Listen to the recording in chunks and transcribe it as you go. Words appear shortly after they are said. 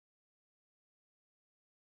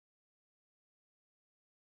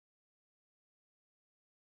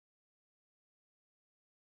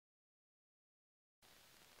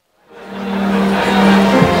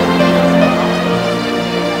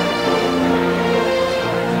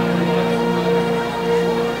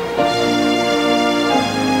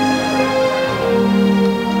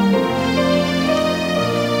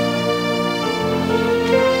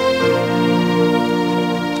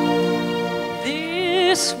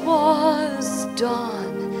was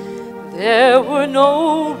dawn. There were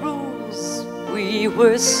no rules, we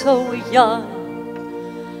were so young.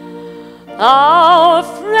 Our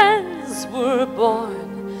friends were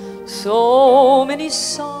born, so many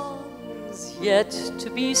songs yet to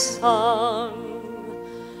be sung.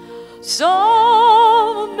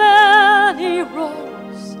 So many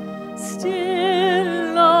roads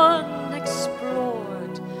still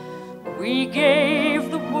unexplored. We gave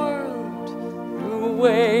the world new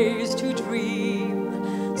ways to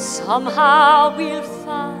dream. Somehow we'll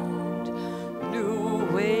find new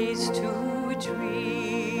ways to dream.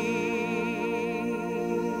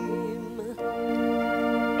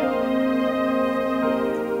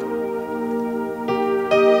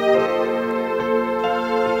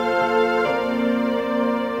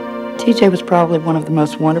 TJ was probably one of the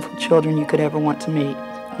most wonderful children you could ever want to meet.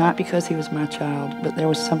 Not because he was my child, but there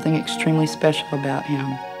was something extremely special about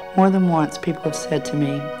him. More than once, people have said to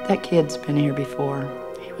me, that kid's been here before.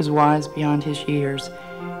 He was wise beyond his years.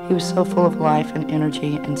 He was so full of life and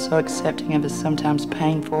energy and so accepting of his sometimes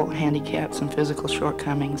painful handicaps and physical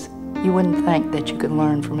shortcomings. You wouldn't think that you could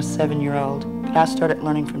learn from a 7-year-old, but I started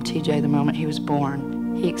learning from TJ the moment he was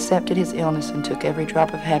born. He accepted his illness and took every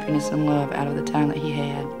drop of happiness and love out of the time that he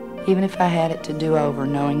had. Even if I had it to do over,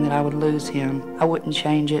 knowing that I would lose him, I wouldn't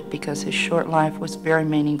change it because his short life was very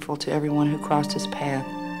meaningful to everyone who crossed his path.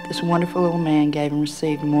 This wonderful little man gave and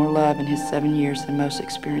received more love in his 7 years than most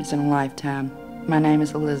experience in a lifetime. My name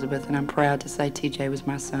is Elizabeth, and I'm proud to say TJ was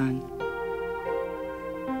my son.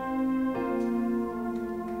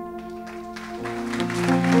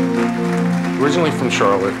 Originally from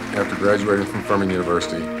Charlotte, after graduating from Furman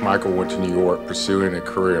University, Michael went to New York pursuing a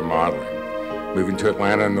career in modeling. Moving to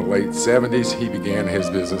Atlanta in the late 70s, he began his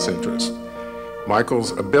business interest.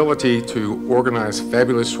 Michael's ability to organize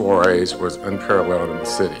fabulous soirees was unparalleled in the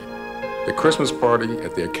city. The Christmas party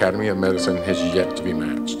at the Academy of Medicine has yet to be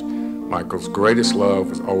matched. Michael's greatest love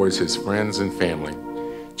was always his friends and family.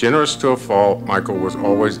 Generous to a fault, Michael was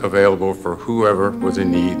always available for whoever was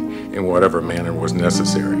in need in whatever manner was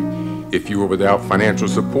necessary. If you were without financial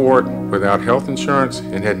support, without health insurance,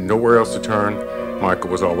 and had nowhere else to turn, Michael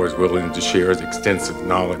was always willing to share his extensive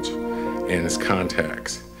knowledge and his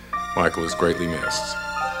contacts. Michael is greatly missed.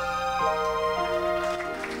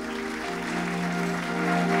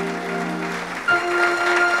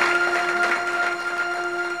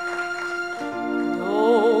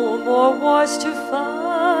 No more wars to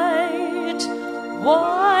fight,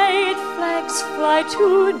 white flags fly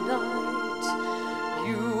tonight.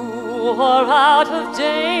 You are out of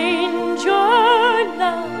danger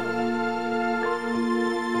now.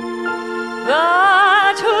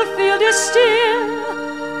 Battlefield is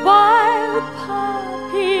still, wild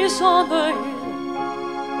poppies on the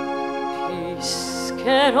hill. Peace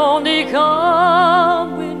can only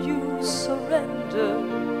come when you surrender.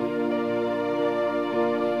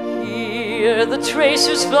 Hear the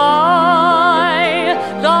tracers fly,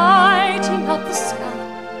 lighting up the sky.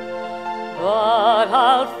 But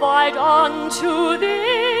I'll fight on to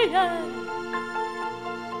the end.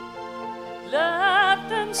 Let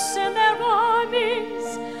them send their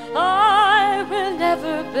armies, I will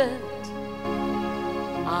never bend.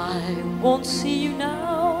 I won't see you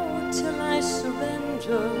now till I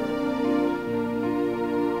surrender.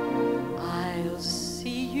 I'll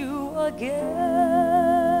see you again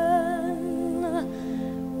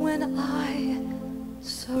when I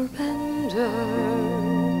surrender.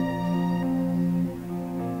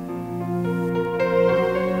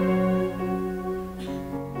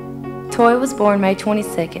 Toy was born May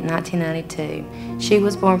 22nd, 1992. She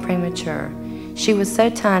was born premature. She was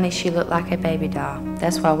so tiny she looked like a baby doll.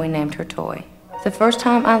 That's why we named her Toy. The first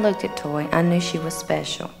time I looked at Toy, I knew she was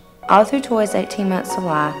special. All through Toy's 18 months to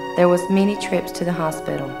life, there was many trips to the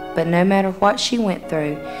hospital, but no matter what she went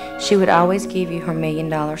through, she would always give you her $1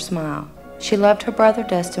 million smile. She loved her brother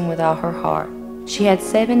Dustin with all her heart. She had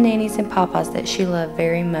 7 nannies and papas that she loved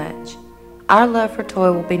very much. Our love for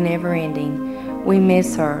Toy will be never ending. We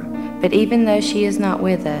miss her, but even though she is not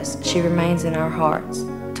with us, she remains in our hearts.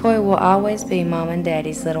 Toy will always be Mom and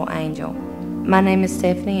Daddy's little angel. My name is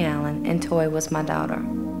Stephanie Allen, and Toy was my daughter.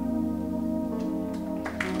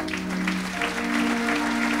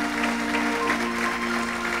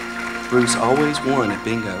 Bruce always won at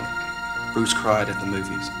bingo. Bruce cried at the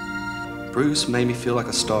movies. Bruce made me feel like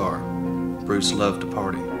a star. Bruce loved to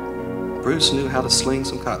party. Bruce knew how to sling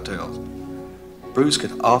some cocktails. Bruce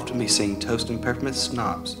could often be seen toasting peppermint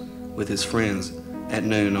schnapps with his friends at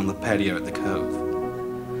noon on the patio at the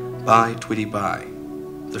Cove. Bye, Tweety, bye.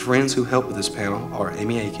 The friends who helped with this panel are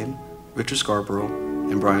Amy Aiken, Richard Scarborough,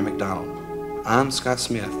 and Brian McDonald. I'm Scott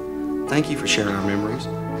Smith. Thank you for sharing our memories.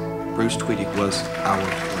 Bruce Tweedy was our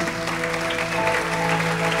twin.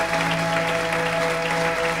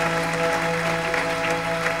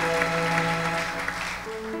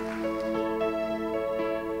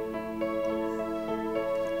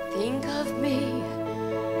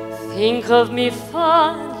 Think of me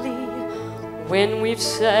fondly when we've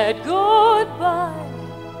said goodbye.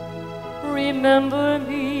 Remember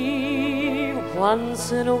me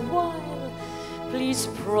once in a while. Please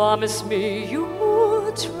promise me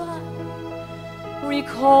you'll try.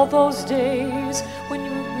 Recall those days when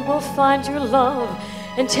you will find your love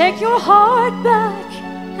and take your heart back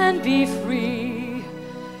and be free.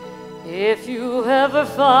 If you ever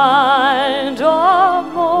find a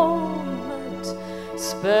moment,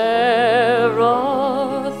 spare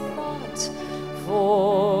a thought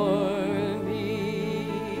for me.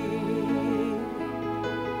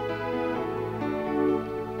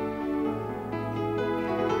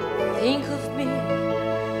 Think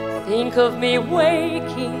of me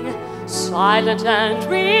waking, silent and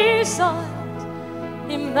resigned.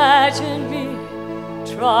 Imagine me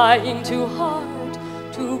trying too hard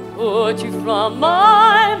to put you from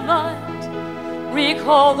my mind.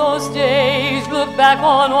 Recall those days, look back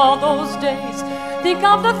on all those days. Think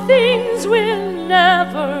of the things we'll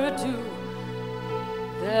never do.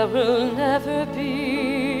 There will never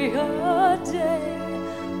be a day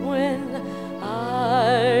when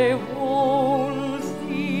I won't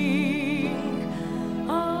think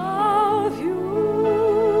of you.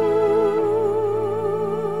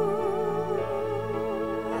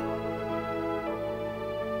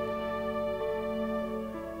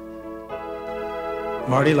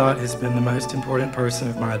 Marty Lott has been the most important person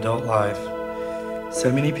of my adult life.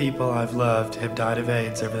 So many people I've loved have died of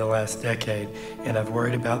AIDS over the last decade, and I've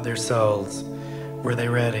worried about their souls. Were they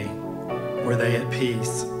ready? Were they at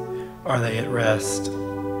peace? Are they at rest?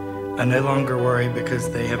 I no longer worry because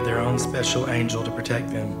they have their own special angel to protect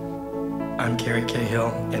them. I'm Carrie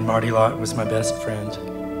Cahill, and Marty Lott was my best friend.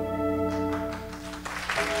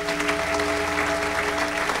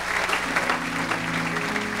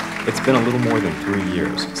 It's been a little more than 3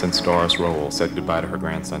 years since Doris Rowell said goodbye to her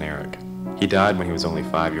grandson Eric. He died when he was only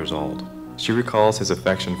 5 years old. She recalls his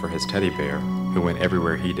affection for his teddy bear, who went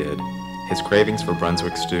everywhere he did, his cravings for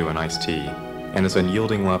Brunswick stew and iced tea, and his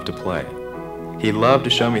unyielding love to play. He loved to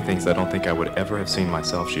show me things I don't think I would ever have seen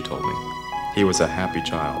myself, she told me. He was a happy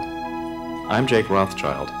child. I'm Jake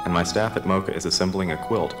Rothschild, and my staff at MoCA is assembling a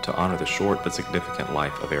quilt to honor the short but significant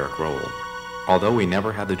life of Eric Rowell. Although we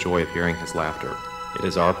never had the joy of hearing his laughter, it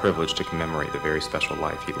is our privilege to commemorate the very special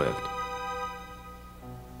life he lived.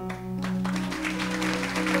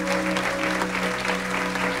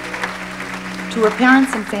 To her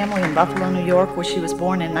parents and family in Buffalo, New York, where she was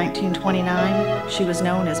born in 1929, she was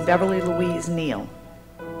known as Beverly Louise Neal.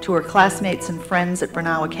 To her classmates and friends at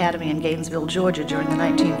Brenau Academy in Gainesville, Georgia during the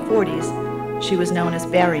 1940s, she was known as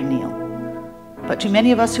Barry Neal. But to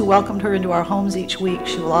many of us who welcomed her into our homes each week,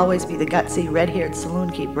 she will always be the gutsy, red-haired saloon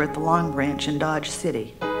keeper at the Long Branch in Dodge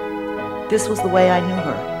City. This was the way I knew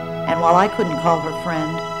her, and while I couldn't call her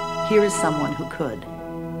friend, here is someone who could.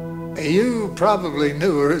 You probably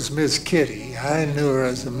knew her as Miss Kitty. I knew her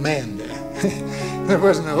as Amanda. There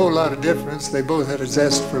wasn't a whole lot of difference. They both had a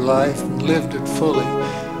zest for life and lived it fully.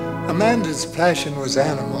 Amanda's passion was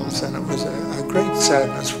animals, and it was a great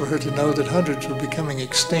sadness for her to know that hundreds were becoming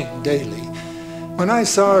extinct daily. When I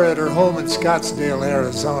saw her at her home in Scottsdale,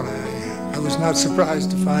 Arizona, I was not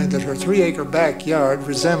surprised to find that her 3-acre backyard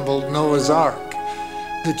resembled Noah's Ark.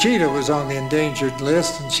 The cheetah was on the endangered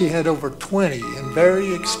list, and she had over 20 in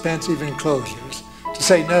very expensive enclosures, to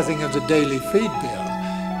say nothing of the daily feed bill.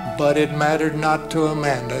 But it mattered not to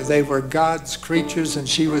Amanda. They were God's creatures, and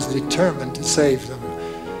she was determined to save them.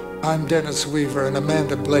 I'm Dennis Weaver, and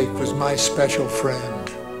Amanda Blake was my special friend.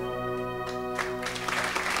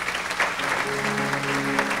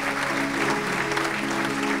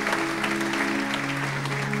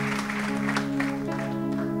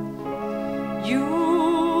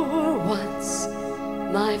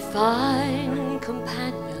 My fine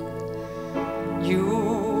companion, you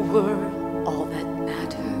were all that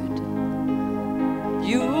mattered.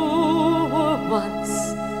 You were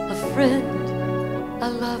once a friend, a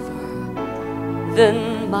lover,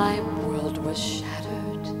 then my world was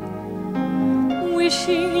shattered.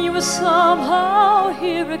 Wishing you were somehow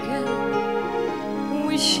here again,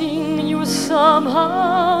 wishing you were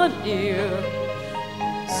somehow near.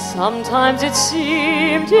 Sometimes it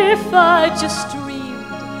seemed if I just dreamed,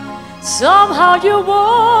 somehow you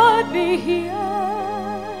would be here.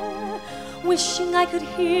 Wishing I could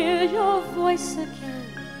hear your voice again,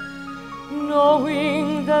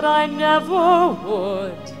 knowing that I never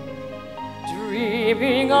would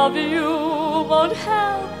Dreaming of you won't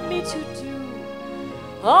help me to do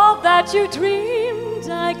all that you dreamed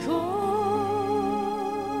I could.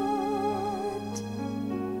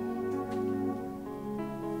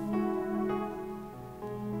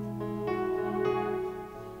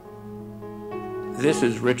 This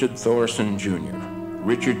is Richard Thorson, Jr.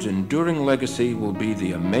 Richard's enduring legacy will be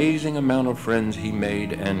the amazing amount of friends he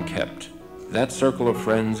made and kept. That circle of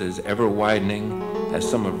friends is ever widening, as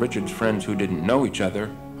some of Richard's friends who didn't know each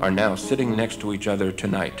other are now sitting next to each other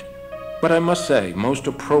tonight. But I must say, most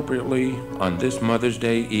appropriately, on this Mother's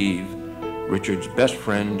Day Eve, Richard's best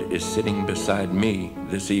friend is sitting beside me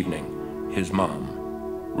this evening, his mom.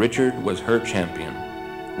 Richard was her champion,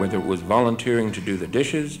 whether it was volunteering to do the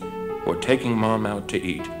dishes or taking Mom out to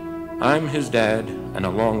eat. I'm his dad, and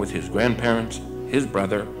along with his grandparents, his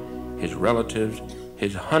brother, his relatives,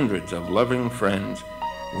 his hundreds of loving friends,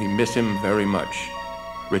 we miss him very much.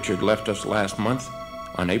 Richard left us last month.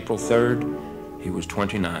 On April 3rd, he was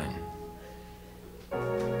 29.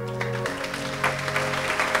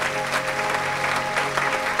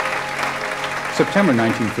 September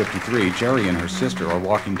 1953, Jerry and her sister are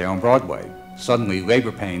walking down Broadway. Suddenly,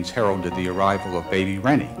 labor pains heralded the arrival of baby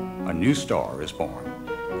Rennie. A new star is born.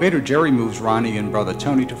 Later, Jerry moves Ronnie and brother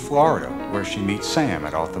Tony to Florida, where she meets Sam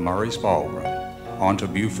at Arthur Murray's ballroom. On to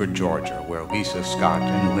Beaufort, Georgia, where Lisa, Scott,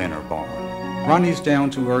 and Lynn are born. Ronnie's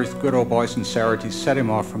down-to-earth, good old boy sincerity set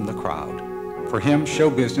him off from the crowd. For him,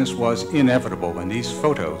 show business was inevitable, and these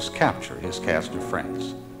photos capture his cast of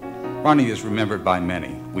friends. Ronnie is remembered by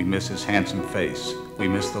many. We miss his handsome face. We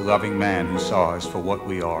miss the loving man who saw us for what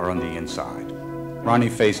we are on the inside. Ronnie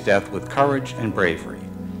faced death with courage and bravery,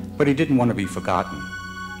 but he didn't want to be forgotten.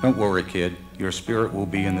 Don't worry, kid. Your spirit will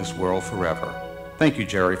be in this world forever. Thank you,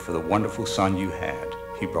 Jerry, for the wonderful son you had.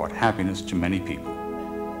 He brought happiness to many people.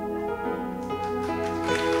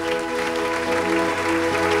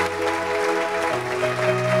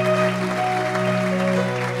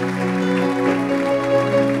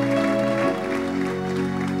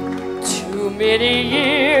 Too many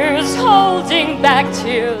years holding back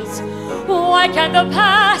tears. Why can't the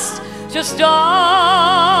past just die?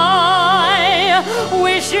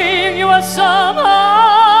 Wishing you were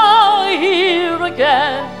somehow here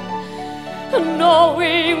again,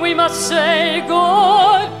 knowing we must say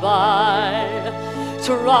goodbye.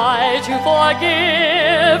 Try to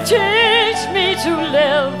forgive, teach me to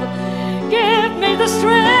live, give me the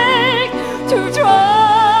strength to try.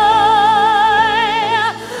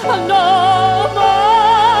 No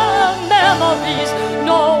more memories,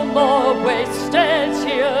 no more wasted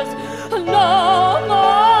tears, no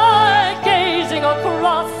more gazing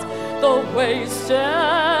across the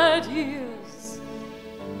wasted years.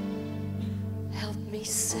 Help me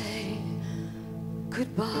say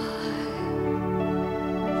goodbye.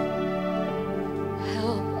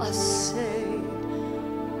 Help us say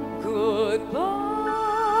goodbye.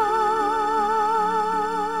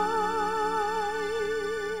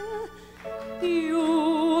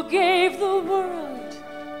 You gave the world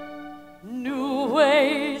new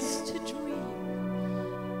ways to dream.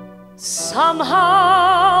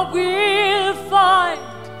 Somehow